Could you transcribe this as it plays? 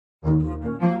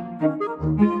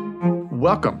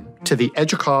Welcome to the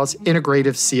EDUCAUSE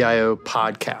Integrative CIO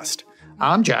podcast.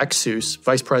 I'm Jack Seuss,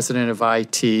 Vice President of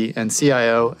IT and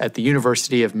CIO at the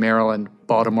University of Maryland,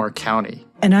 Baltimore County.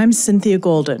 And I'm Cynthia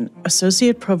Golden,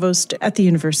 Associate Provost at the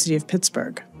University of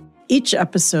Pittsburgh. Each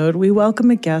episode, we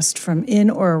welcome a guest from in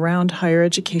or around higher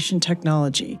education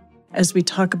technology as we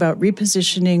talk about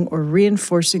repositioning or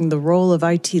reinforcing the role of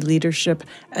IT leadership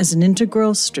as an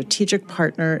integral strategic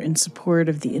partner in support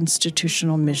of the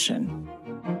institutional mission.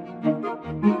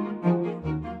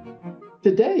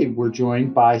 Today, we're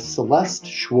joined by Celeste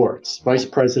Schwartz, Vice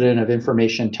President of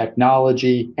Information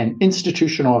Technology and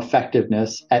Institutional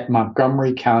Effectiveness at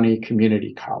Montgomery County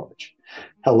Community College.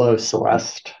 Hello,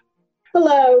 Celeste.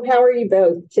 Hello, how are you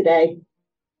both today?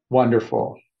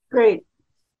 Wonderful. Great.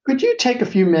 Could you take a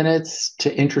few minutes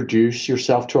to introduce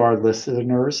yourself to our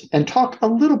listeners and talk a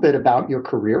little bit about your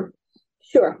career?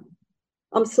 Sure.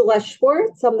 I'm Celeste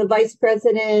Schwartz. I'm the Vice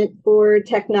President for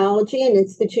Technology and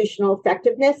Institutional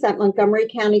Effectiveness at Montgomery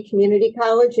County Community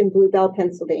College in Blue Bell,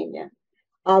 Pennsylvania.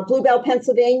 Blue Bell,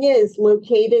 Pennsylvania is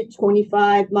located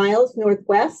 25 miles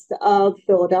northwest of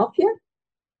Philadelphia.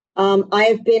 I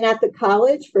have been at the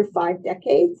college for 5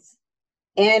 decades,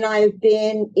 and I've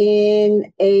been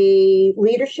in a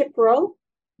leadership role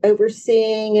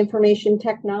overseeing information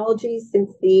technology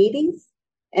since the 80s,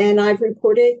 and I've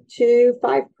reported to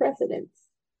 5 presidents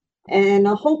and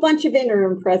a whole bunch of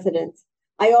interim presidents.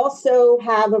 I also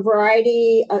have a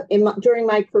variety, during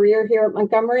my career here at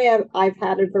Montgomery, I've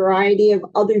had a variety of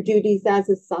other duties as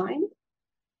assigned.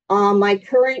 My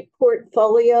current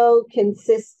portfolio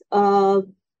consists of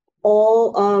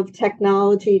all of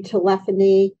technology,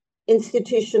 telephony,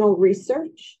 institutional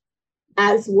research,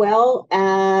 as well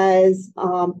as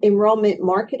enrollment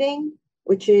marketing,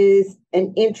 which is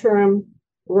an interim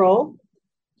role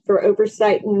for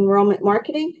oversight and enrollment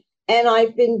marketing. And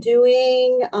I've been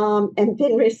doing and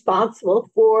been responsible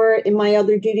for, in my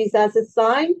other duties as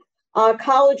assigned,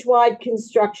 college-wide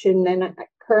construction. And I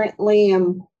currently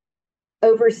am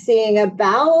overseeing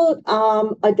about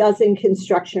a dozen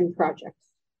construction projects.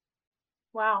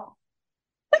 Wow.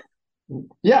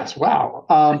 Yes,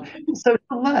 wow. So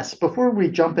Celeste, before we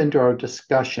jump into our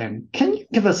discussion, can you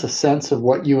give us a sense of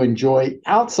what you enjoy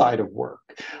outside of work?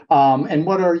 And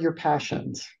what are your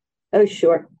passions? Oh,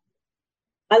 sure.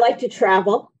 I like to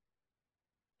travel.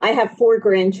 I have 4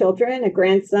 grandchildren, a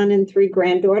grandson and 3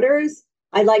 granddaughters.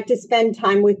 I like to spend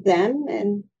time with them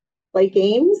and play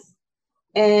games.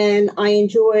 And I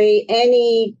enjoy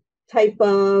any type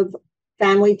of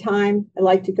family time. I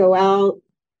like to go out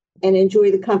and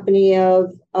enjoy the company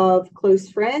of close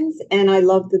friends. And I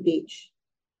love the beach.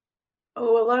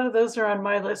 Oh, a lot of those are on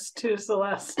my list too,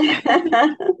 Celeste.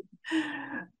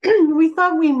 We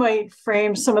thought we might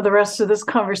frame some of the rest of this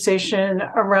conversation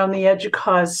around the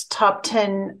EDUCAUSE top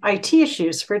 10 IT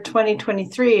issues for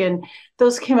 2023. And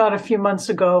those came out a few months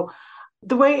ago.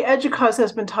 The way EDUCAUSE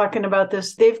has been talking about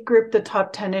this, they've grouped the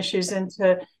top 10 issues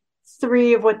into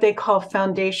 3 of what they call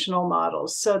foundational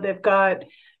models. So they've got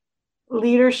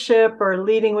leadership or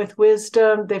leading with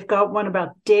wisdom. They've got one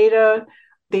about data,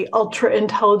 the ultra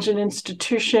intelligent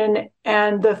institution.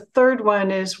 And the third one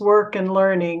is work and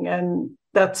learning. And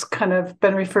that's kind of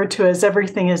been referred to as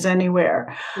everything is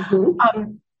anywhere.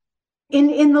 Mm-hmm.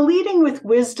 In the leading with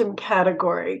wisdom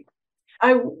category,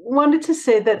 I wanted to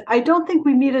say that I don't think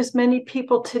we meet as many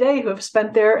people today who have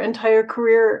spent their entire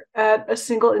career at a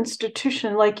single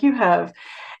institution like you have.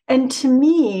 And to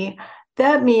me,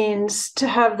 that means to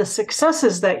have the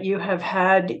successes that you have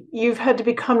had, you've had to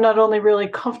become not only really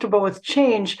comfortable with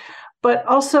change, but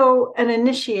also an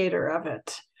initiator of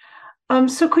it.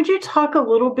 So could you talk a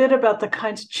little bit about the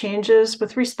kinds of changes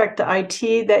with respect to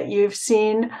IT that you've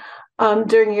seen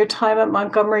during your time at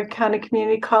Montgomery County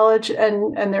Community College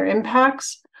and their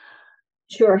impacts?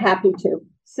 Sure, happy to.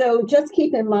 So just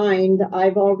keep in mind,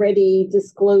 I've already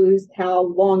disclosed how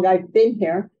long I've been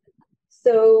here.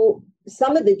 So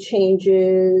some of the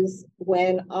changes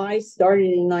when I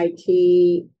started in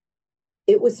IT,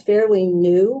 it was fairly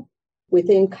new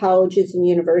within colleges and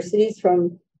universities,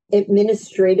 from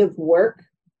administrative work.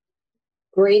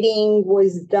 Grading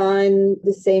was done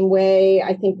the same way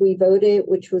I think we voted,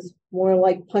 which was more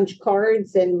like punch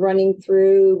cards and running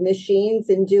through machines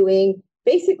and doing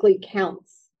basically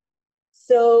counts.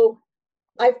 So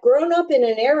I've grown up in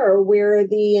an era where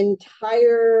the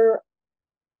entire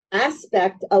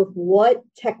aspect of what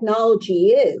technology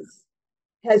is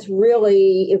has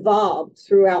really evolved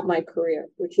throughout my career,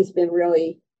 which has been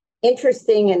really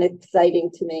interesting and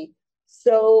exciting to me.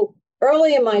 So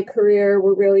early in my career,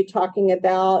 we're really talking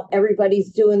about everybody's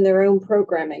doing their own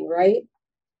programming, right?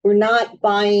 We're not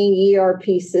buying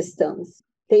ERP systems.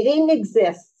 They didn't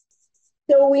exist.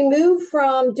 So we moved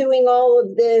from doing all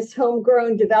of this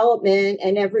homegrown development,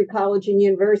 and every college and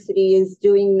university is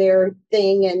doing their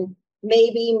thing and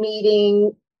maybe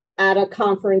meeting at a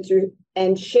conference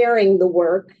and sharing the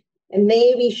work, and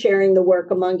maybe sharing the work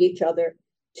among each other,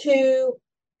 to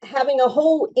having a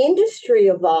whole industry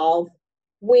evolve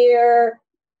where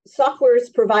software is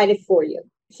provided for you.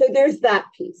 So there's that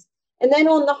piece. And then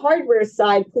on the hardware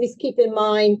side, please keep in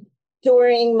mind,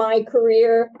 during my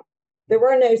career, there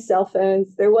were no cell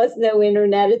phones. There was no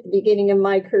internet at the beginning of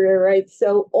my career, right?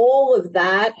 So all of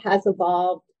that has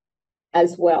evolved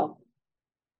as well.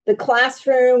 The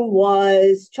classroom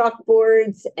was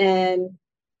chalkboards and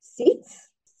seats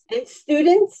and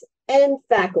students and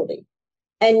faculty.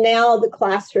 And now the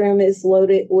classroom is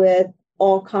loaded with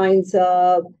all kinds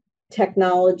of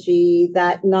technology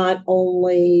that not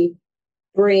only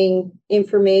bring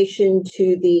information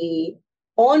to the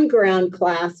on-ground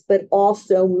class, but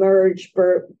also merge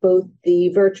both the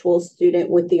virtual student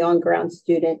with the on-ground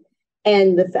student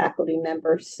and the faculty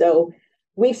member. So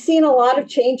we've seen a lot of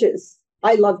changes.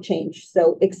 I love change.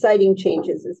 So exciting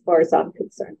changes as far as I'm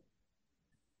concerned.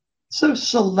 So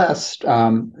Celeste,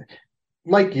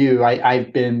 like you,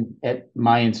 I've been at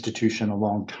my institution a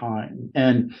long time.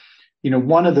 And,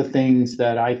 one of the things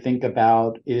that I think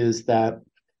about is that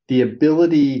the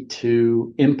ability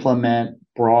to implement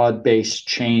broad-based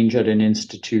change at an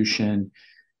institution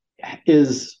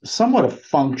is somewhat a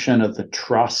function of the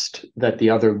trust that the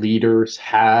other leaders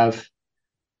have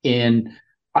in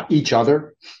each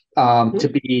other to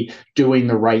be doing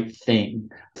the right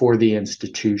thing for the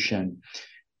institution.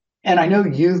 And I know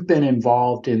you've been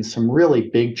involved in some really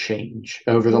big change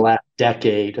over the last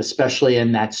decade, especially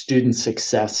in that student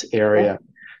success area.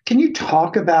 Can you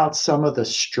talk about some of the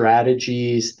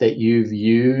strategies that you've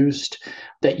used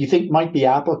that you think might be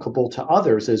applicable to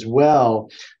others as well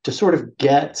to sort of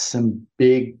get some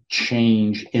big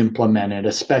change implemented,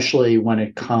 especially when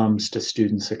it comes to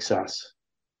student success?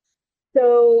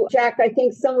 So, Jack, I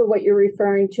think some of what you're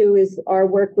referring to is our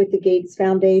work with the Gates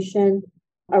Foundation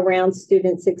around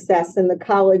student success. And the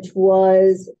college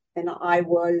was, and I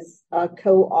was a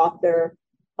co-author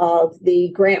of the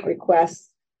grant request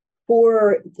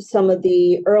for some of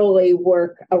the early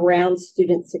work around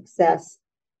student success.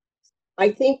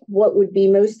 I think what would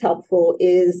be most helpful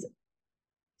is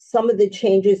some of the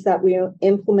changes that we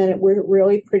implemented were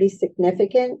really pretty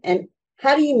significant. And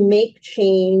how do you make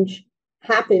change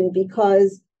happen?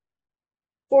 Because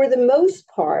for the most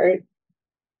part,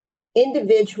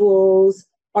 individuals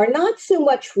are not so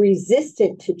much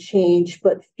resistant to change,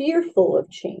 but fearful of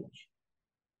change.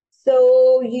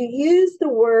 So you use the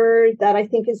word that I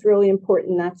think is really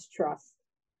important, that's trust.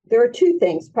 There are two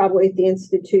things probably at the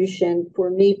institution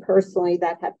for me personally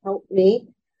that have helped me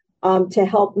to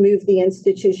help move the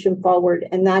institution forward.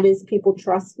 And that is people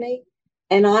trust me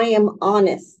and I am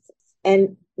honest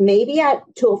and maybe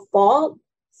to a fault,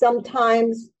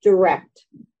 sometimes direct.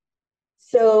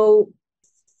 So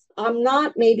I'm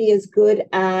not maybe as good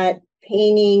at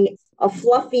painting a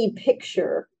fluffy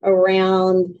picture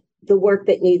around the work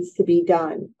that needs to be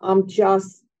done. I'm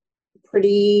just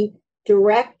pretty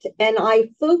direct and I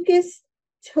focus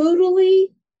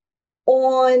totally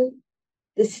on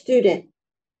the student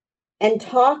and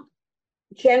talk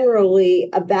generally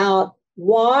about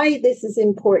why this is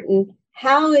important,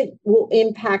 how it will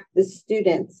impact the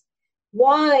students,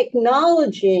 while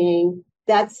acknowledging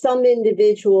that some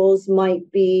individuals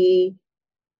might be,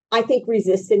 I think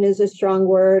resistant is a strong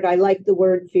word. I like the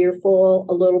word fearful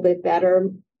a little bit better,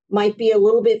 might be a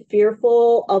little bit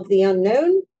fearful of the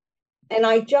unknown. And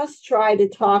I just try to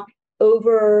talk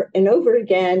over and over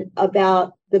again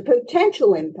about the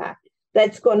potential impact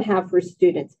that's going to have for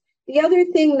students. The other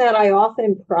thing that I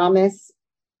often promise,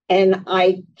 and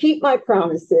I keep my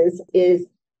promises, is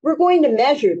we're going to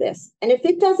measure this. And if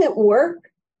it doesn't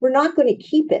work, we're not going to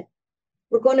keep it.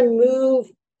 We're going to move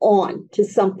on to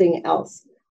something else.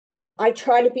 I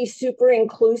try to be super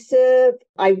inclusive.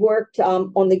 I worked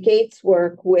on the Gates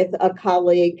work with a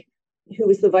colleague who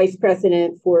was the vice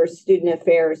president for student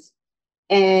affairs.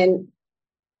 And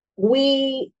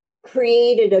we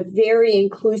created a very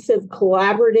inclusive,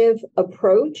 collaborative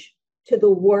approach to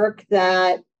the work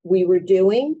that we were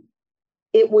doing.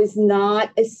 It was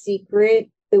not a secret.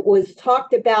 It was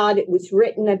talked about, it was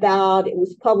written about, it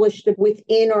was published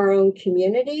within our own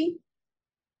community.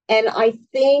 And I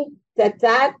think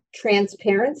that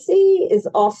transparency is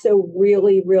also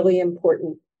really, really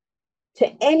important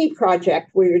to any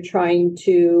project where you're trying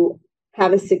to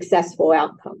have a successful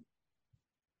outcome.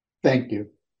 Thank you.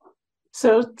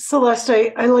 So,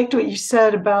 Celeste, I liked what you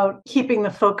said about keeping the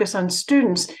focus on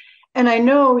students. And I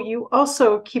know you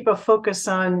also keep a focus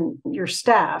on your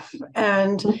staff.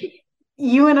 And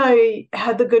you and I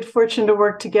had the good fortune to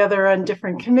work together on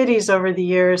different committees over the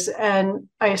years. And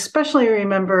I especially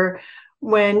remember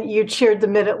when you chaired the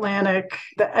Mid-Atlantic,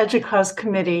 the EDUCAUSE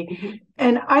committee.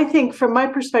 And I think from my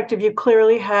perspective, you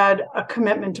clearly had a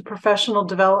commitment to professional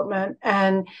development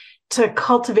and to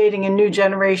cultivating a new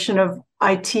generation of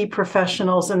IT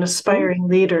professionals and aspiring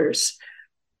leaders.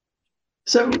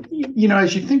 So,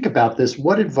 as you think about this,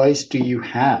 what advice do you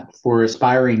have for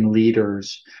aspiring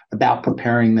leaders about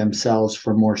preparing themselves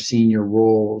for more senior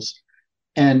roles?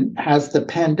 And has the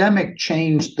pandemic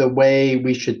changed the way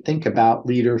we should think about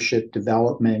leadership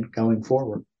development going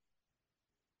forward?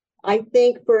 I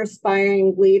think for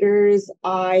aspiring leaders,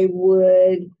 I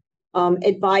would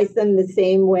advise them the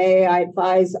same way I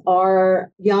advise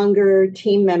our younger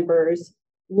team members.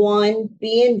 One,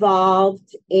 be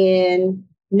involved in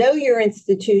know your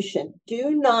institution.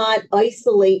 Do not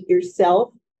isolate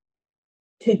yourself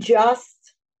to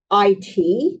just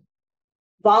IT.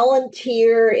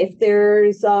 Volunteer if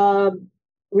there's,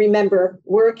 remember,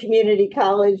 we're a community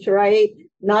college, right?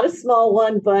 Not a small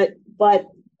one, but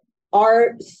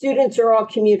our students are all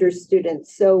commuter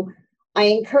students. So I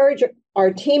encourage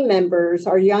our team members,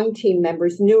 our young team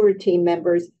members, newer team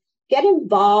members, get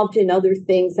involved in other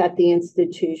things at the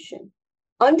institution.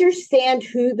 Understand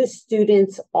who the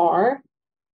students are.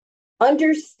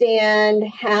 Understand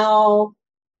how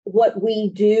what we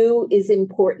do is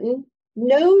important.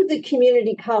 Know the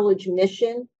community college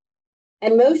mission.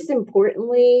 And most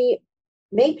importantly,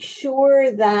 make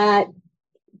sure that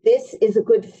this is a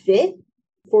good fit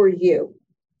for you.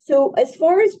 So as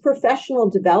far as professional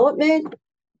development,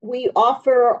 we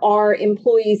offer our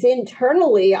employees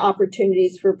internally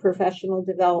opportunities for professional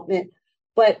development,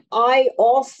 but I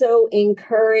also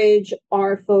encourage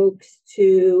our folks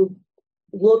to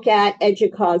look at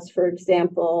EDUCAUSE, for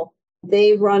example.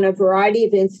 They run a variety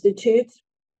of institutes.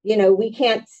 We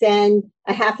can't send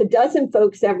a half a dozen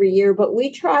folks every year, but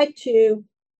we try to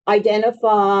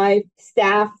identify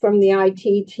staff from the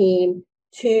IT team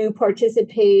to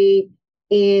participate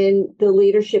in the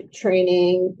leadership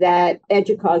training that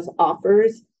EDUCAUSE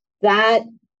offers. That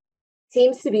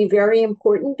seems to be very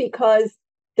important because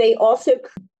they also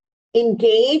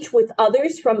engage with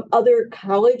others from other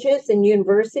colleges and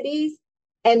universities,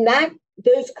 and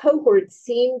those cohorts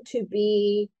seem to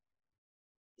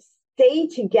stay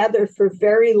together for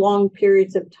very long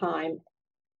periods of time.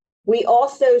 We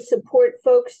also support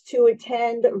folks to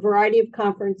attend a variety of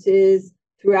conferences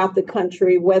throughout the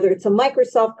country, whether it's a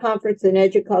Microsoft conference, an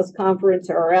EDUCAUSE conference,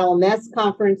 or our LMS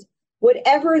conference,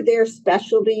 whatever their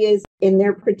specialty is in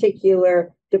their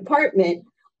particular department,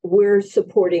 we're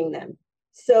supporting them.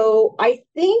 So I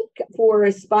think for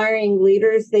aspiring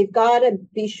leaders, they've got to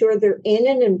be sure they're in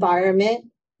an environment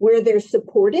where they're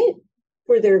supported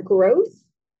for their growth.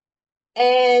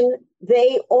 And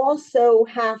they also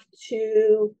have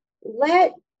to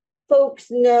let folks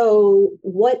know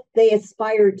what they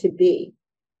aspire to be.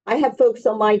 I have folks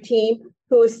on my team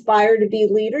who aspire to be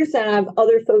leaders, and I have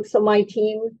other folks on my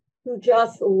team who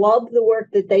just love the work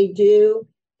that they do,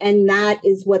 and that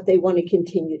is what they want to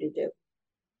continue to do.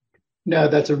 No,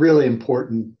 that's a really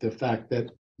important, the fact that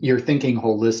you're thinking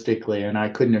holistically, and I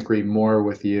couldn't agree more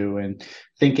with you, and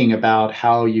thinking about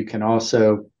how you can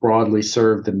also broadly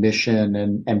serve the mission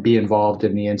and be involved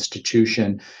in the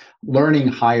institution. Learning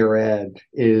higher ed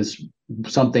is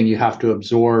something you have to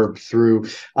absorb through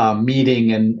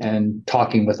meeting and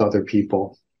talking with other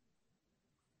people.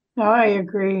 No, I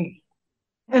agree.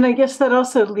 And I guess that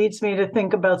also leads me to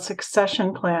think about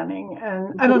succession planning.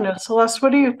 And I don't know, Celeste,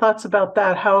 what are your thoughts about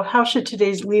that? How should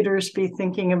today's leaders be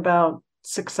thinking about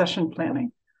succession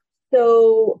planning?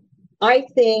 So I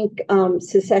think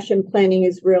succession planning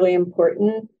is really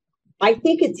important. I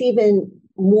think it's even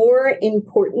more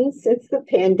important since the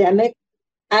pandemic.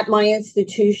 At my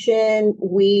institution,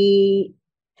 we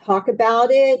talk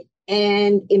about it.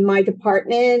 And in my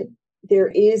department, there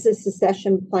is a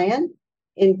succession plan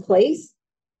in place.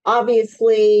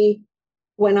 Obviously,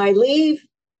 when I leave,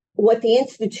 what the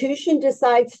institution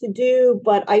decides to do,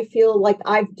 but I feel like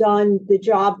I've done the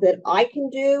job that I can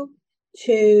do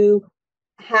to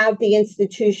have the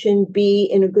institution be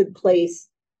in a good place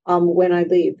when I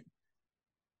leave.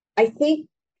 I think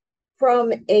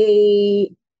from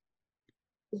a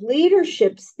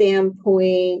leadership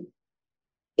standpoint,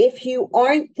 if you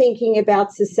aren't thinking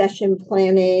about succession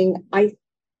planning, I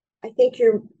think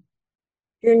you're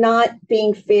not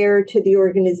being fair to the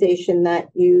organization that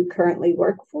you currently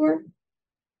work for.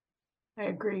 I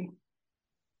agree.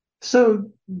 So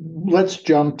let's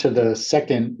jump to the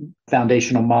second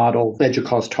foundational model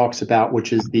EDUCAUSE talks about,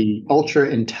 which is the ultra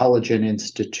intelligent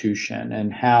institution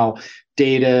and how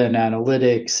data and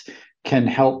analytics can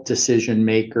help decision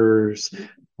makers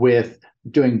with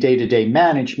doing day-to-day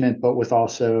management, but with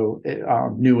also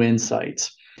new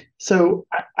insights. So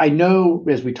I know,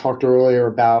 as we talked earlier,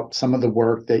 about some of the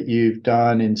work that you've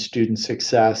done in student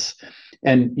success,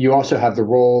 and you also have the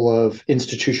role of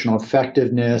institutional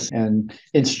effectiveness and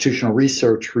institutional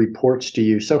research reports to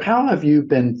you. So how have you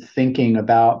been thinking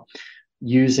about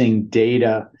using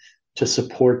data to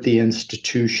support the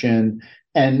institution?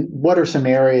 And what are some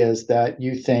areas that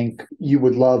you think you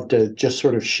would love to just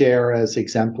sort of share as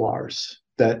exemplars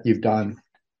that you've done?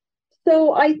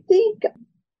 So I think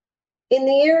in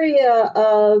the area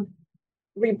of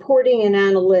reporting and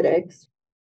analytics,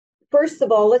 first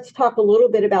of all, let's talk a little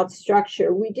bit about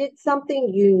structure. We did something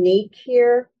unique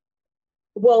here.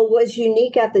 Well, was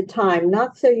unique at the time,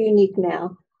 not so unique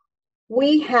now.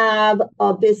 We have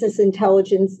a business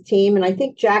intelligence team, and I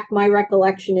think, Jack, my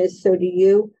recollection is, so do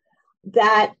you,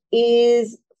 that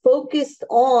is focused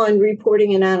on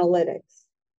reporting and analytics,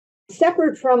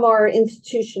 separate from our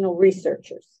institutional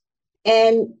researchers.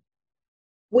 And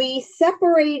we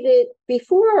separated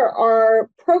before our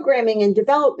programming and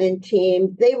development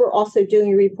team, they were also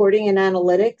doing reporting and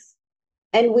analytics.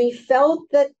 And we felt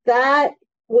that that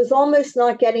was almost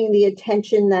not getting the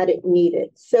attention that it needed.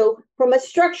 So from a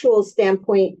structural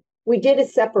standpoint, we did a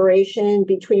separation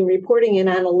between reporting and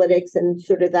analytics and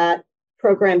sort of that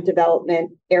program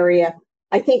development area.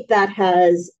 I think that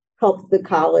has helped the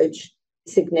college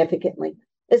significantly.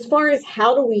 As far as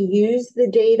how do we use the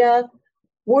data,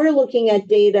 we're looking at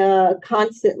data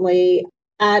constantly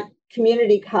at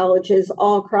community colleges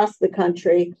all across the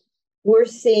country. We're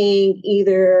seeing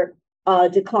either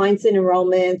declines in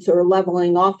enrollments or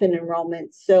leveling off in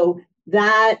enrollments. So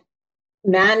that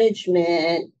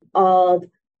management of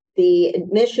the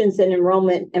admissions and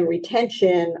enrollment and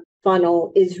retention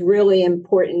funnel is really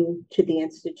important to the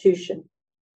institution.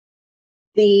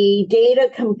 The data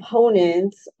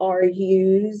components are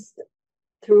used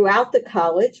throughout the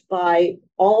college by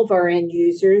all of our end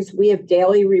users. We have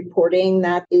daily reporting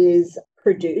that is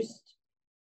produced.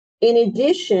 In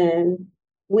addition,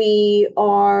 we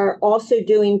are also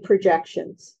doing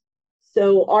projections.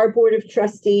 So our board of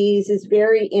trustees is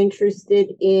very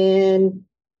interested in,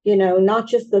 not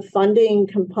just the funding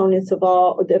components of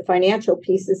all the financial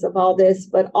pieces of all this,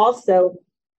 but also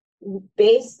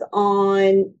based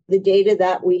on the data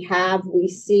that we have, we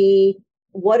see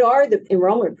what are the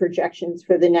enrollment projections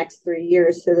for the next 3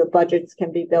 years so the budgets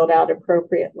can be built out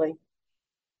appropriately.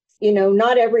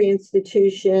 Not every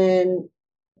institution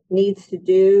needs to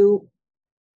do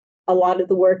a lot of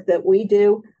the work that we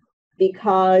do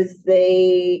because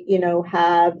they,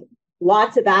 have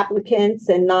lots of applicants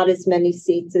and not as many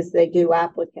seats as they do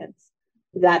applicants.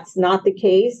 That's not the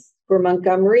case for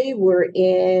Montgomery. We're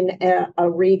in a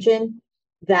region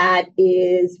that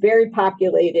is very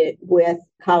populated with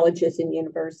colleges and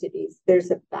universities.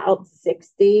 There's about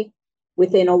 60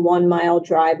 within a 1 mile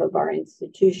drive of our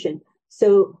institution.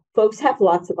 So folks have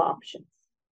lots of options.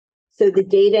 So the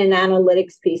data and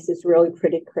analytics piece is really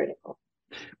pretty critical.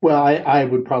 Well, I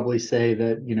would probably say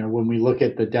that, when we look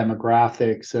at the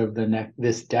demographics of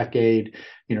this decade,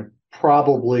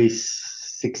 probably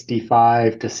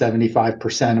 65 to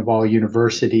 75% of all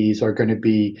universities are going to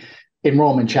be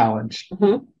enrollment challenged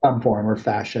in some form or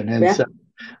fashion. And so,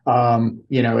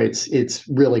 it's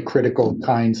really critical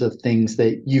kinds of things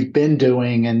that you've been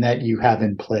doing and that you have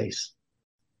in place.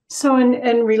 So,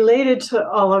 and related to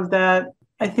all of that,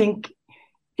 I think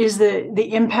is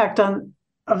the impact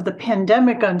of the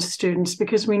pandemic on students,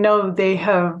 because we know they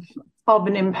have all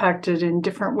been impacted in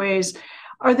different ways.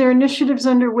 Are there initiatives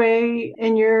underway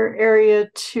in your area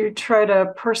to try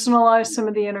to personalize some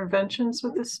of the interventions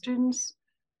with the students?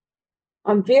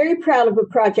 I'm very proud of a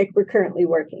project we're currently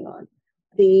working on.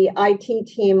 The IT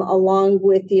team, along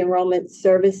with the enrollment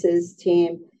services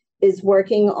team, is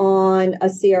working on a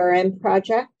CRM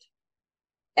project.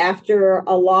 After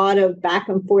a lot of back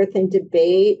and forth and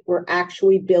debate, we're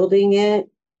actually building it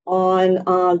on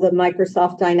the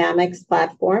Microsoft Dynamics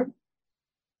platform.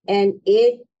 And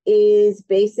it is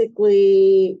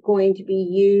basically going to be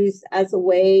used as a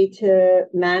way to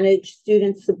manage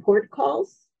student support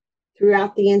calls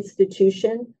throughout the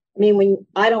institution.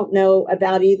 I don't know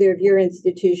about either of your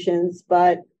institutions,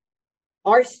 but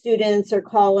our students are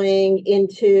calling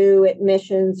into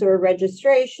admissions or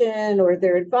registration or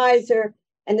their advisor,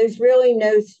 and there's really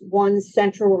no one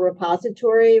central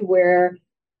repository where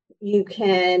you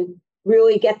can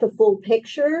really get the full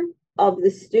picture of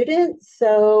the student.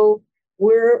 So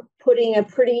we're putting a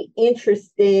pretty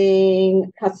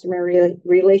interesting customer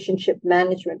relationship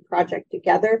management project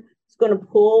together. It's going to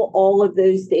pull all of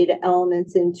those data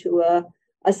elements into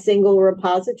a single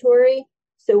repository.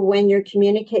 So when you're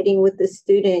communicating with the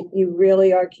student, you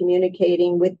really are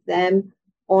communicating with them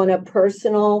on a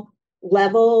personal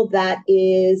level that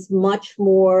is much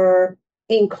more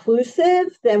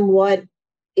inclusive than what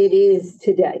it is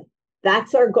today.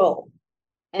 That's our goal.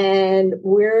 And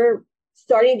we're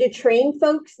starting to train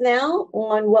folks now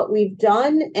on what we've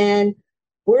done, and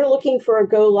we're looking for a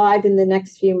go live in the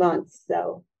next few months.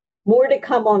 So more to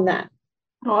come on that.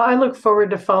 Well, I look forward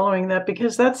to following that,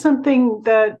 because that's something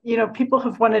that, people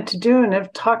have wanted to do and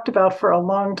have talked about for a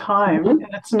long time. Mm-hmm.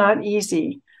 And it's not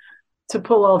easy to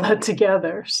pull all that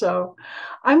together. So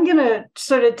I'm going to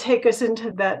sort of take us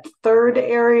into that third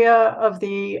area of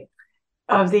the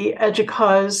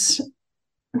EDUCAUSE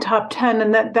top 10.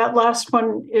 And that last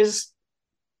one is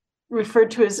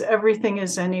referred to as Everything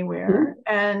is Anywhere.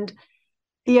 Mm-hmm. And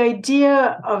the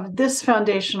idea of this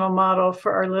foundational model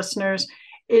for our listeners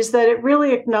is that it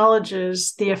really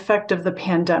acknowledges the effect of the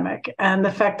pandemic and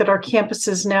the fact that our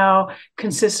campuses now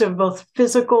consist of both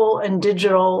physical and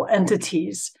digital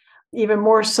entities, even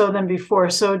more so than before.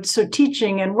 So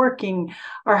teaching and working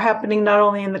are happening not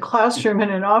only in the classroom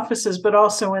and in offices, but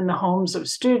also in the homes of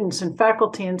students and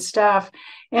faculty and staff,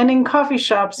 and in coffee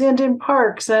shops and in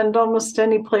parks and almost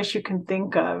any place you can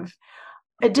think of.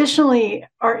 Additionally,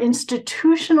 our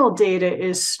institutional data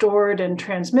is stored and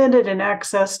transmitted and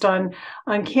accessed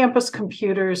on campus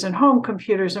computers and home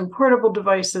computers and portable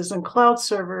devices and cloud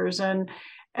servers and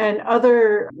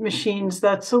other machines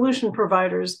that solution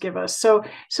providers give us. So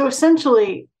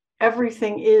essentially,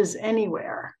 everything is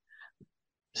anywhere.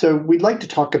 So we'd like to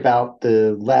talk about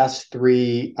the last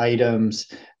three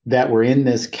items that were in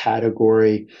this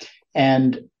category.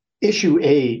 And issue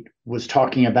 8 was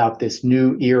talking about this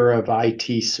new era of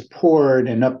IT support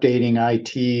and updating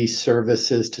IT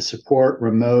services to support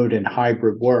remote and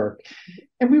hybrid work.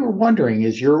 And we were wondering,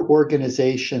 is your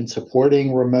organization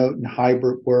supporting remote and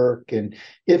hybrid work? And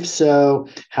if so,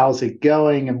 how's it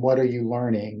going? And what are you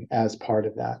learning as part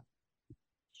of that?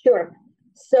 Sure.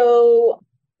 So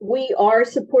we are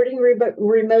supporting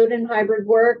remote and hybrid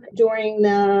work during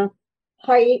the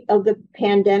height of the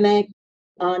pandemic.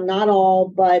 Not all,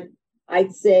 but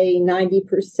I'd say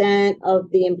 90%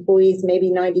 of the employees, maybe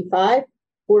 95%,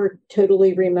 were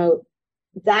totally remote.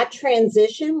 That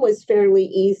transition was fairly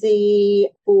easy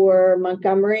for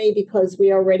Montgomery because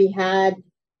we already had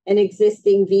an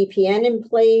existing VPN in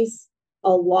place.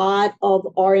 A lot of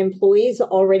our employees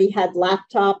already had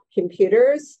laptop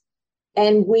computers,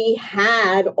 and we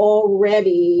had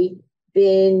already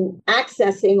been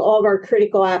accessing all of our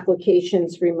critical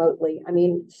applications remotely.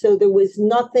 So there was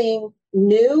nothing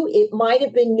new. It might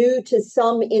have been new to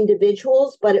some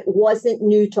individuals, but it wasn't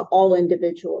new to all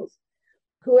individuals.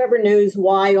 Whoever knows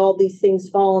why all these things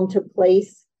fall into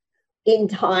place in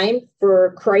time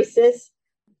for crisis.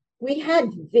 We had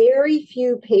very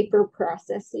few paper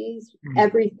processes. Mm-hmm.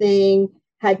 Everything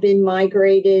had been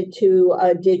migrated to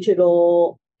a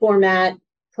digital format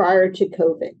prior to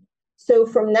COVID. So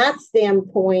from that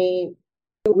standpoint,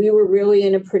 we were really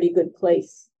in a pretty good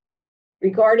place.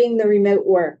 Regarding the remote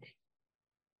work,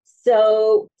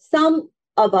 so some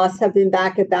of us have been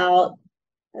back about,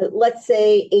 let's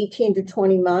say, 18 to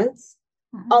 20 months.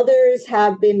 Mm-hmm. Others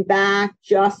have been back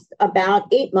just about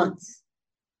 8 months.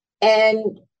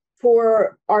 And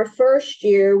for our first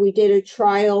year, we did a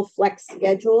trial flex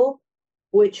schedule,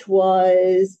 which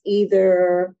was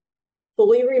either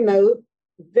fully remote.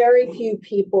 Very few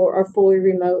people are fully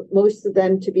remote. Most of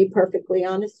them, to be perfectly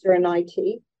honest, are in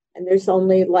IT. And there's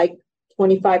only like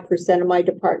 25% of my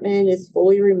department is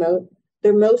fully remote.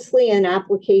 They're mostly in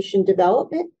application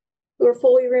development who are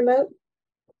fully remote.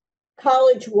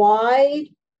 College-wide,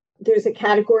 there's a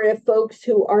category of folks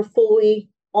who are fully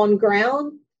on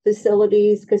ground,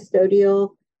 facilities,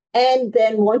 custodial, and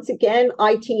then once again,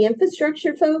 IT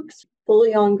infrastructure folks,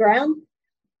 fully on ground.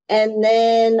 And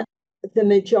then the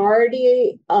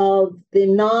majority of the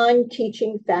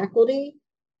non-teaching faculty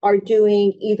are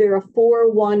doing either a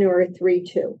 4-1 or a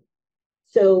 3-2.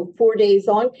 So 4 days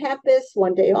on campus,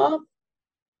 1 day off,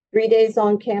 3 days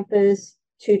on campus,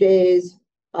 2 days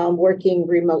working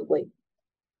remotely.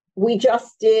 We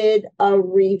just did a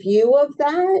review of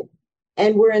that,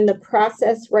 and we're in the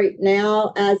process right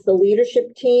now as the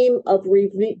leadership team of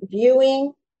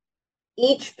reviewing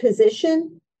each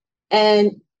position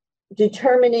and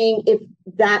determining if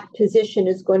that position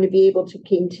is going to be able to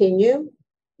continue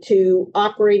to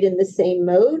operate in the same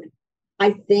mode.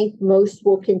 I think most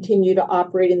will continue to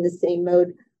operate in the same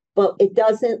mode, but it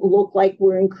doesn't look like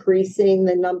we're increasing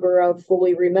the number of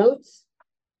fully remotes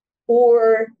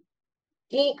or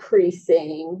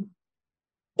decreasing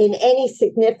in any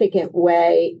significant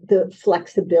way the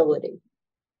flexibility.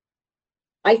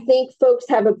 I think folks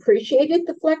have appreciated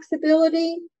the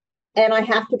flexibility, and I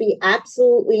have to be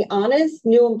absolutely honest,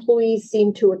 new employees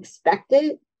seem to expect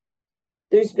it.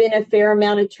 There's been a fair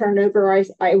amount of turnover,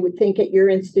 I would think, at your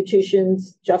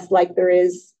institutions, just like there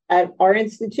is at our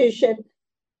institution.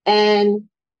 And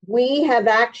we have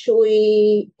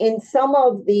actually, in some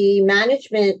of the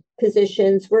management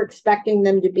positions, we're expecting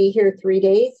them to be here 3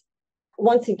 days.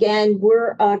 Once again,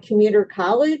 we're a commuter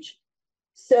college.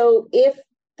 So if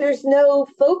there's no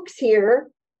folks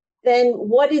here, then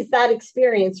what is that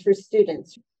experience for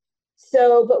students?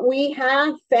 So, but we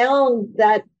have found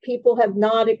that people have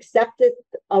not accepted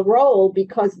a role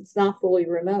because it's not fully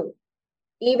remote.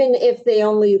 Even if they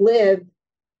only live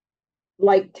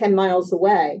like 10 miles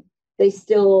away, they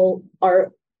still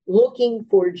are looking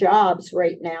for jobs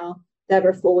right now that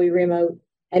are fully remote.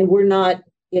 And we're not,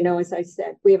 as I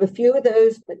said, we have a few of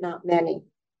those, but not many.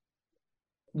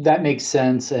 That makes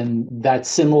sense. And that's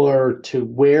similar to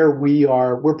where we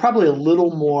are. We're probably a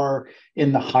little more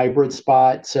in the hybrid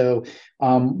spot. So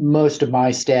most of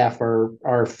my staff are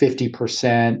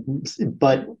 50%.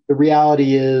 But the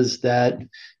reality is that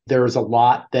there's a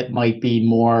lot that might be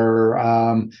more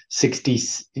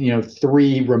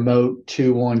 3 remote,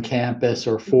 2 on campus,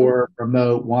 or 4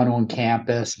 remote, 1 on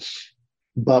campus.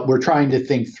 But we're trying to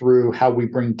think through how we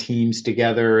bring teams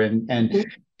together and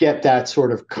get that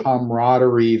sort of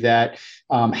camaraderie that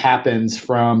happens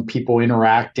from people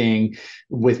interacting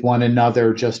with one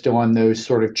another just on those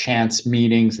sort of chance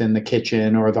meetings in the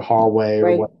kitchen or the hallway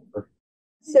or whatever.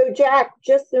 So Jack,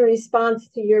 just in response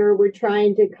to we're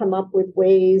trying to come up with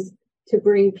ways to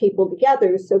bring people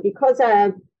together. So because I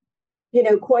have,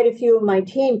 quite a few of my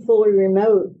team fully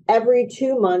remote, every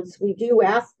 2 months, we do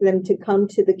ask them to come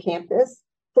to the campus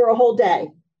for a whole day.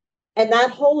 And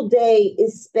that whole day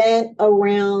is spent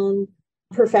around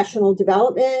professional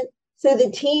development. So the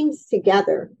team's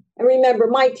together. And remember,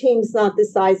 my team's not the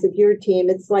size of your team.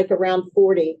 It's like around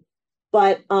 40.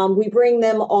 But we bring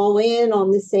them all in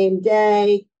on the same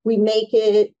day. We make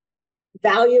it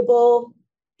valuable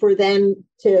for them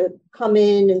to come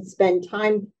in and spend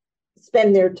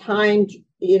their time,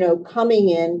 coming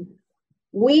in.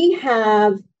 We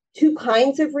have 2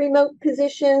 kinds of remote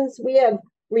positions. We have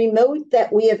remote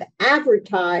that we have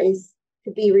advertised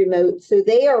to be remote. So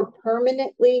they are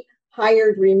permanently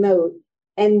hired remote.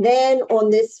 And then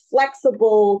on this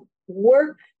flexible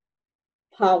work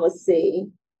policy,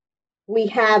 we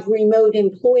have remote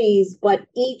employees, but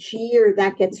each year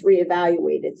that gets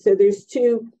reevaluated. So there's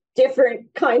 2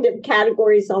 different kind of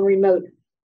categories on remote.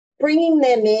 Bringing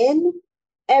them in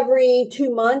every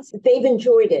 2 months, they've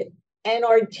enjoyed it. And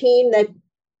our team that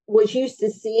was used to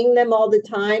seeing them all the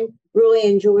time really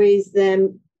enjoys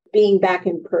them being back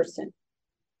in person.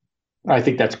 I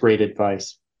think that's great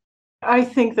advice. I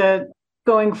think that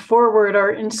going forward,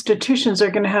 our institutions are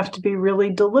going to have to be really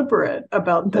deliberate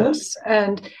about this.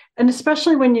 And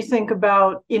especially when you think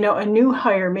about, a new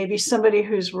hire, maybe somebody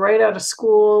who's right out of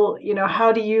school,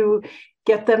 how do you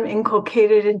get them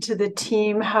inculcated into the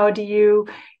team? How do you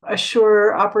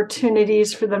assure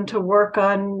opportunities for them to work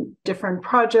on different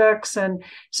projects? And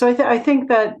so I think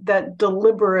that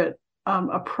deliberate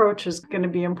approach is going to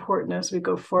be important as we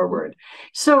go forward.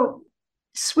 So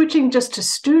switching just to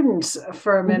students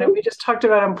for a minute, we just talked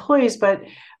about employees, but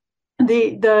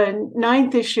the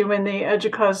 9th issue in the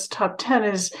EDUCAUSE Top 10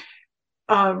 is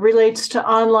relates to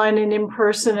online and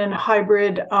in-person and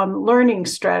hybrid learning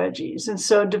strategies. And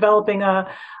so developing a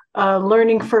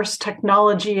learning first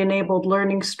technology-enabled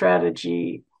learning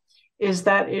strategy is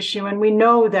that issue. And we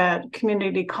know that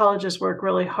community colleges work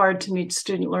really hard to meet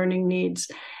student learning needs.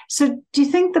 So do you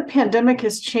think the pandemic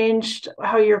has changed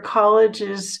how your college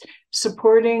is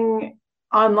supporting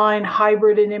online,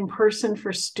 hybrid, and in-person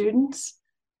for students?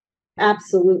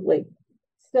 Absolutely.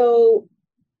 So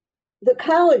the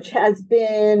college has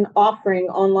been offering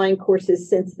online courses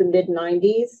since the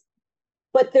mid-90s,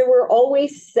 but there were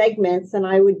always segments, and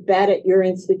I would bet at your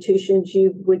institutions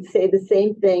you would say the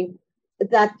same thing,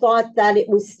 that thought that it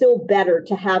was still better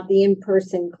to have the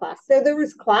in-person class. So there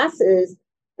was classes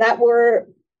that were,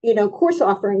 course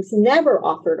offerings never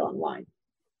offered online.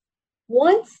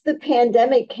 Once the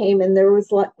pandemic came and there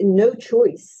was no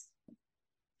choice,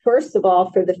 first of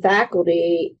all, for the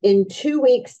faculty, in 2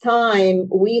 weeks' time,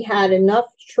 we had enough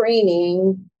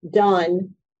training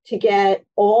done to get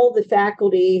all the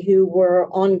faculty who were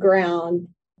on ground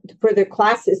for their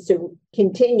classes to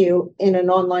continue in an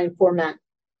online format.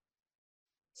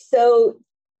 So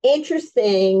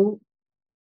interesting.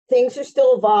 Things are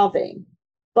still evolving,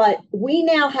 but we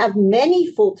now have many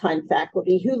full-time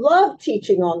faculty who love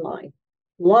teaching online,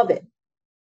 love it.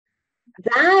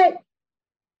 That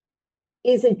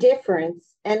is a difference.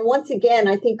 And once again,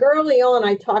 I think early on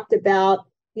I talked about,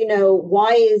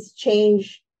 why is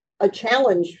change a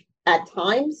challenge at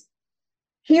times?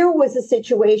 Here was a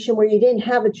situation where you didn't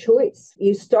have a choice.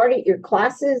 You started your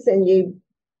classes and you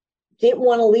didn't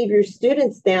want to leave your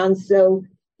students down, so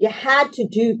you had to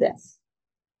do this.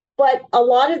 But a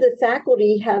lot of the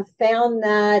faculty have found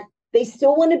that they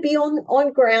still want to be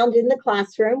on ground in the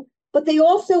classroom, but they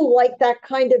also like that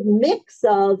kind of mix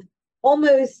of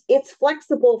almost it's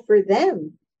flexible for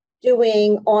them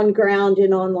doing on ground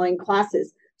and online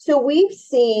classes. So we've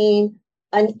seen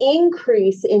an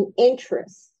increase in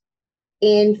interest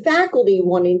in faculty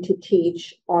wanting to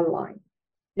teach online.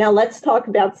 Now let's talk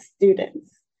about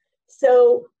students.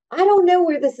 So I don't know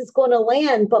where this is going to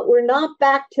land, but we're not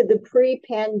back to the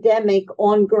pre-pandemic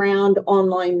on-ground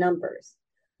online numbers.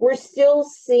 We're still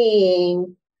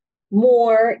seeing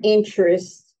more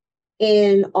interest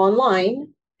in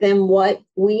online than what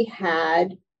we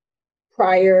had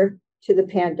prior to the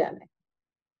pandemic.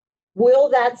 Will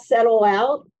that settle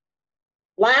out?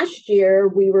 Last year,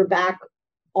 we were back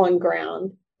on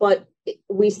ground, but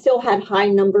we still had high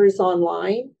numbers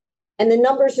online, and the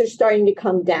numbers are starting to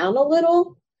come down a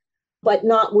little, but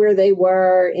not where they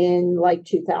were in like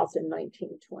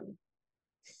 2019-20.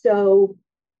 So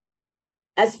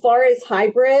as far as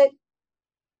hybrid,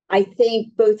 I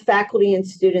think both faculty and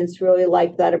students really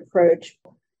like that approach.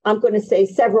 I'm going to say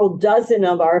several dozen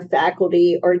of our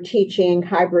faculty are teaching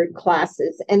hybrid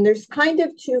classes, and there's kind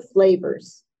of two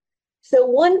flavors. So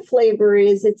one flavor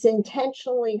is it's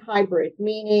intentionally hybrid,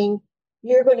 meaning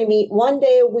you're going to meet one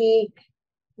day a week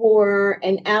for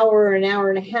an hour and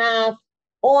a half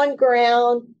on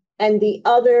ground, and the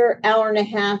other hour and a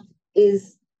half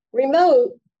is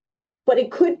remote, but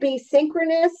it could be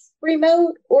synchronous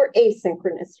remote or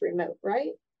asynchronous remote,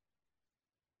 right?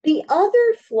 The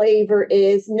other flavor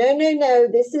is no,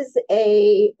 this is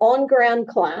a on-ground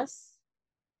class,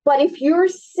 but if you're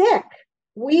sick,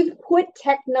 we've put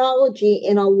technology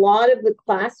in a lot of the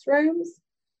classrooms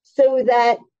so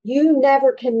that you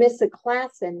never can miss a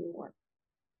class anymore.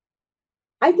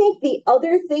 I think the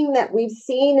other thing that we've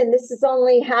seen, and this has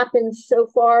only happened so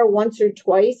far once or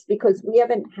twice because we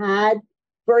haven't had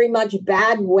very much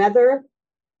bad weather,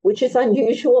 which is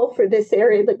unusual for this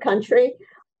area of the country,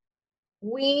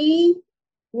 we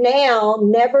now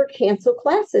never cancel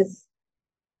classes.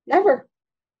 Never.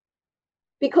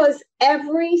 Because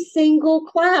every single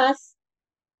class,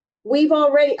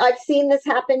 I've seen this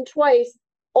happen twice,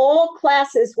 all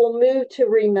classes will move to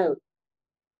remote.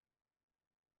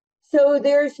 So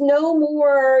there's no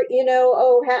more,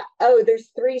 there's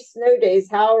 3 snow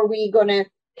days. How are we going to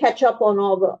catch up on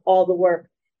all the work?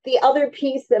 The other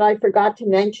piece that I forgot to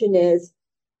mention is,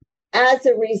 as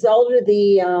a result of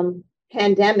the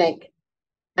pandemic,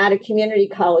 at a community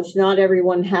college, not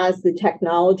everyone has the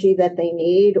technology that they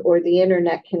need or the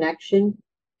internet connection.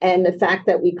 And the fact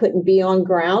that we couldn't be on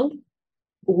ground,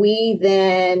 we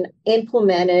then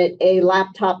implemented a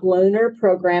laptop loaner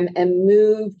program and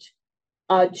moved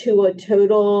to a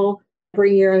total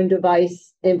bring your own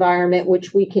device environment,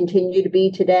 which we continue to be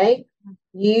today.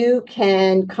 You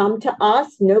can come to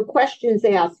us, no questions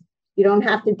asked. You don't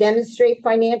have to demonstrate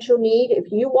financial need.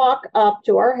 If you walk up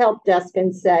to our help desk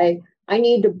and say, I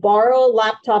need to borrow a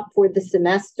laptop for the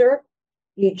semester,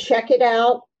 you check it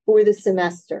out for the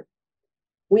semester.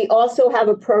 We also have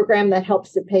a program that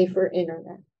helps to pay for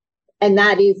internet, and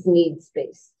that is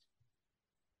needs-based.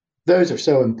 Those are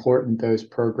so important, those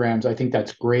programs. I think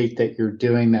that's great that you're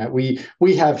doing that. We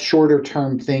have shorter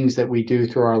term things that we do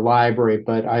through our library,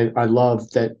 but I love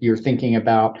that you're thinking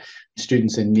about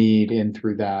students in need in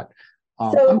through that.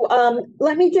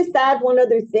 Let me just add one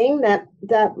other thing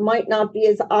that might not be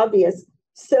as obvious.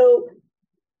 So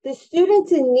the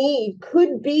students in need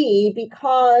could be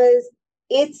because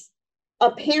it's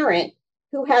a parent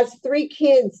who has 3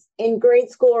 kids in grade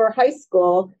school or high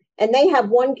school, and they have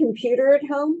 1 computer at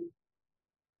home.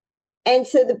 And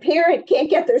so the parent can't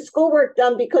get their schoolwork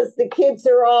done because the kids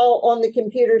are all on the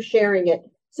computer sharing it.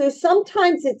 So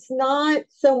sometimes it's not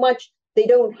so much they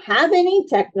don't have any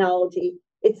technology,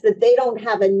 it's that they don't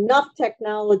have enough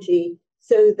technology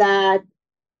so that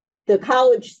the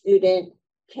college student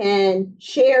can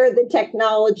share the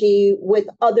technology with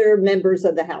other members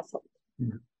of the household.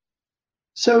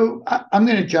 So I'm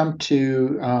going to jump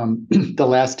to the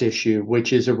last issue,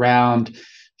 which is around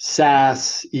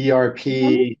SaaS,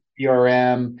 ERP,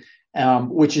 CRM.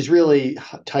 which is really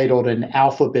titled An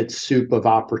Alphabet Soup of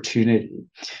Opportunity.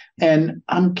 And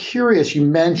I'm curious, you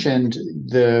mentioned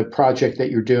the project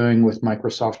that you're doing with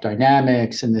Microsoft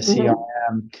Dynamics and the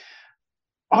CRM.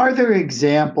 Are there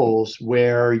examples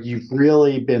where you've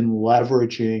really been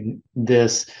leveraging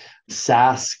this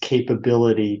SaaS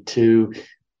capability to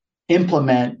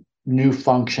implement new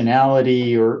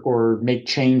functionality or make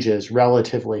changes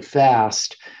relatively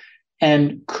fast?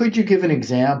 And could you give an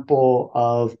example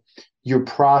of your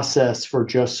process for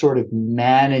just sort of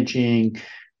managing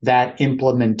that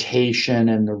implementation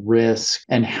and the risk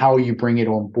and how you bring it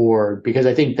on board? Because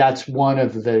I think that's one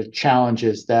of the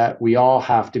challenges that we all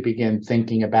have to begin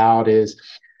thinking about is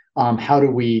how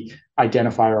do we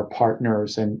identify our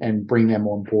partners and bring them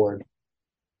on board?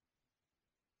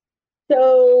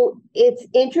 So it's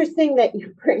interesting that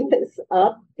you bring this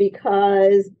up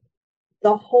because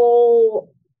the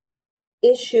whole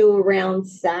issue around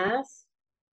SaaS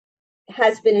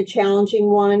has been a challenging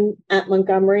one at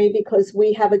Montgomery because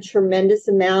we have a tremendous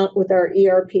amount with our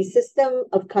ERP system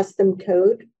of custom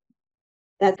code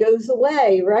that goes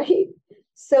away, right?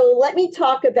 So let me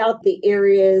talk about the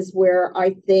areas where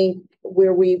I think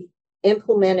where we've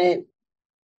implemented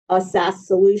a SaaS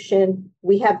solution.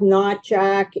 We have not,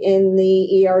 Jack, in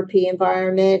the ERP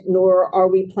environment, nor are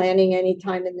we planning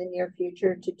anytime in the near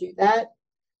future to do that.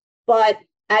 But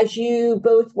as you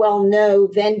both well know,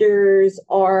 vendors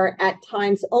are at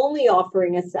times only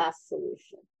offering a SaaS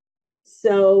solution.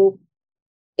 So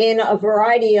in a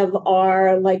variety of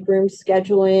our like room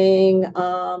scheduling,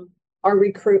 our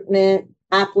recruitment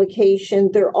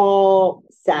application, they're all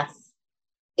SaaS.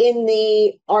 In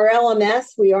our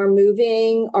LMS, we are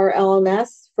moving our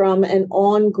LMS from an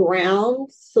on-ground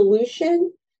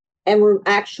solution, and we're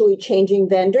actually changing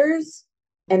vendors,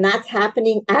 and that's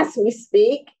happening as we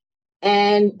speak.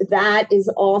 And that is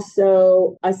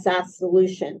also a SaaS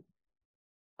solution.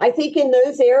 I think in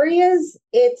those areas,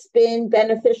 it's been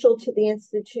beneficial to the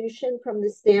institution from the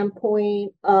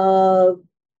standpoint of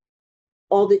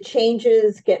all the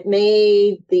changes get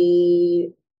made, the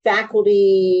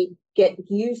faculty get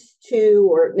used to,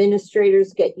 or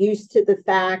administrators get used to the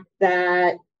fact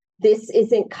that this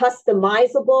isn't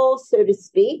customizable, so to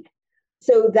speak.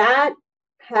 So that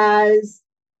has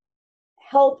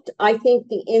helped, I think,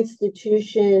 the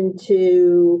institution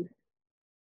to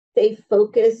stay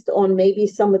focused on maybe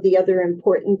some of the other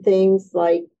important things,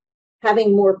 like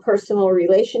having more personal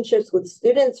relationships with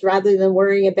students rather than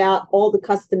worrying about all the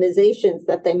customizations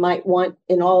that they might want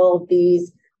in all of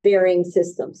these varying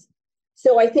systems.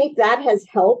 So I think that has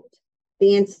helped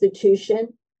the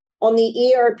institution. On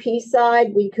the ERP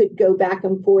side, we could go back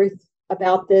and forth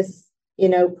about this,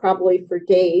 probably for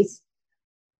days.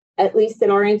 At least in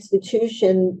our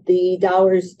institution, the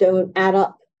dollars don't add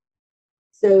up.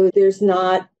 So there's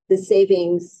not the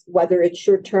savings, whether it's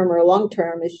short-term or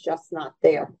long-term, is just not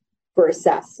there for a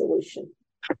SaaS solution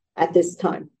at this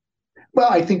time. Well,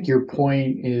 I think your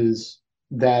point is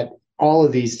that all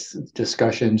of these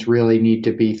discussions really need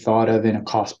to be thought of in a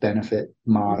cost-benefit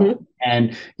model.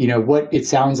 And, what it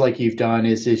sounds like you've done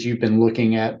is you've been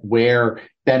looking at where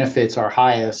benefits are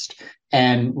highest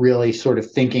and really sort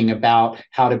of thinking about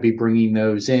how to be bringing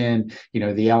those in, the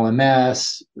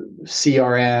LMS,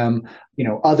 CRM,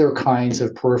 other kinds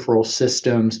of peripheral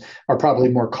systems are probably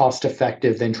more cost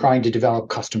effective than trying to develop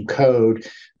custom code.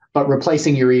 But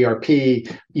replacing your ERP,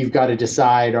 you've got to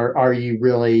decide, are you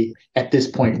really at this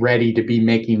point ready to be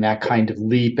making that kind of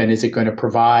leap? And is it going to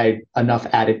provide enough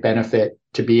added benefit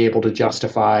to be able to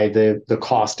justify the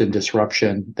cost and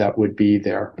disruption that would be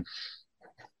there?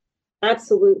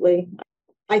 Absolutely.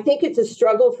 I think it's a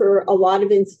struggle for a lot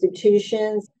of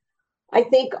institutions. I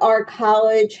think our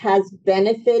college has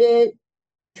benefited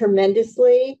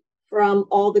tremendously from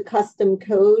all the custom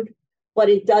code, but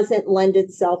it doesn't lend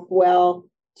itself well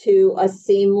to a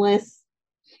seamless,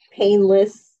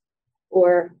 painless,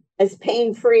 or as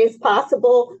pain-free as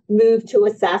possible move to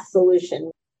a SaaS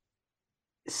solution.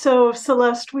 So,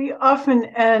 Celeste, we often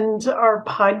end our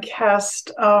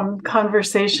podcast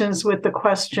conversations with the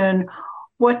question,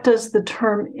 what does the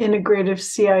term integrative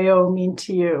CIO mean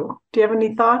to you? Do you have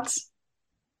any thoughts?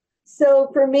 So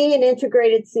for me, an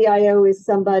integrated CIO is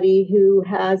somebody who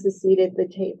has a seat at the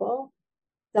table,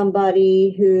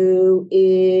 somebody who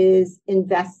is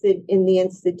invested in the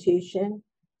institution,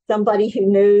 somebody who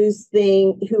knows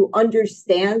who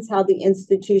understands how the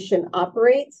institution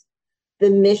operates, the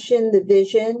mission, the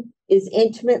vision, is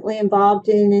intimately involved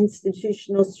in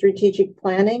institutional strategic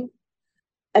planning,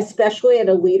 especially at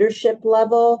a leadership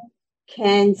level,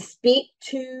 can speak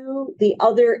to the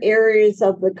other areas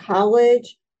of the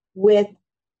college with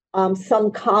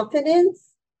some confidence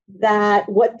that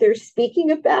what they're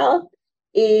speaking about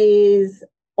is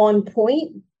on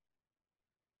point.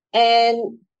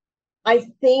 And I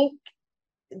think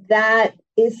that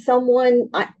is someone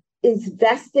is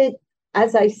vested,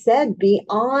 as I said,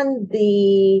 beyond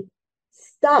the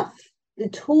stuff, the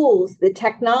tools, the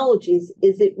technologies.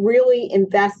 Is it really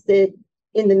invested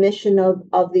in the mission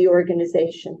of the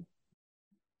organization?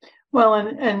 Well,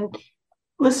 and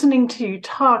listening to you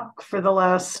talk for the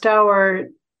last hour,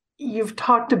 you've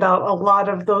talked about a lot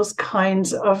of those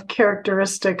kinds of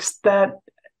characteristics that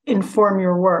inform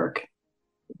your work.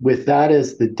 With that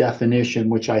as the definition,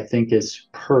 which I think is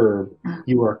superb,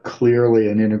 you are clearly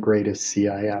an integrative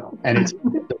CIO. And it's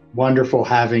wonderful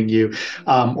having you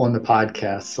on the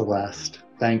podcast, Celeste.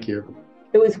 Thank you.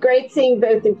 It was great seeing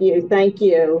both of you. Thank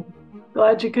you.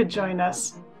 Glad you could join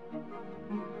us.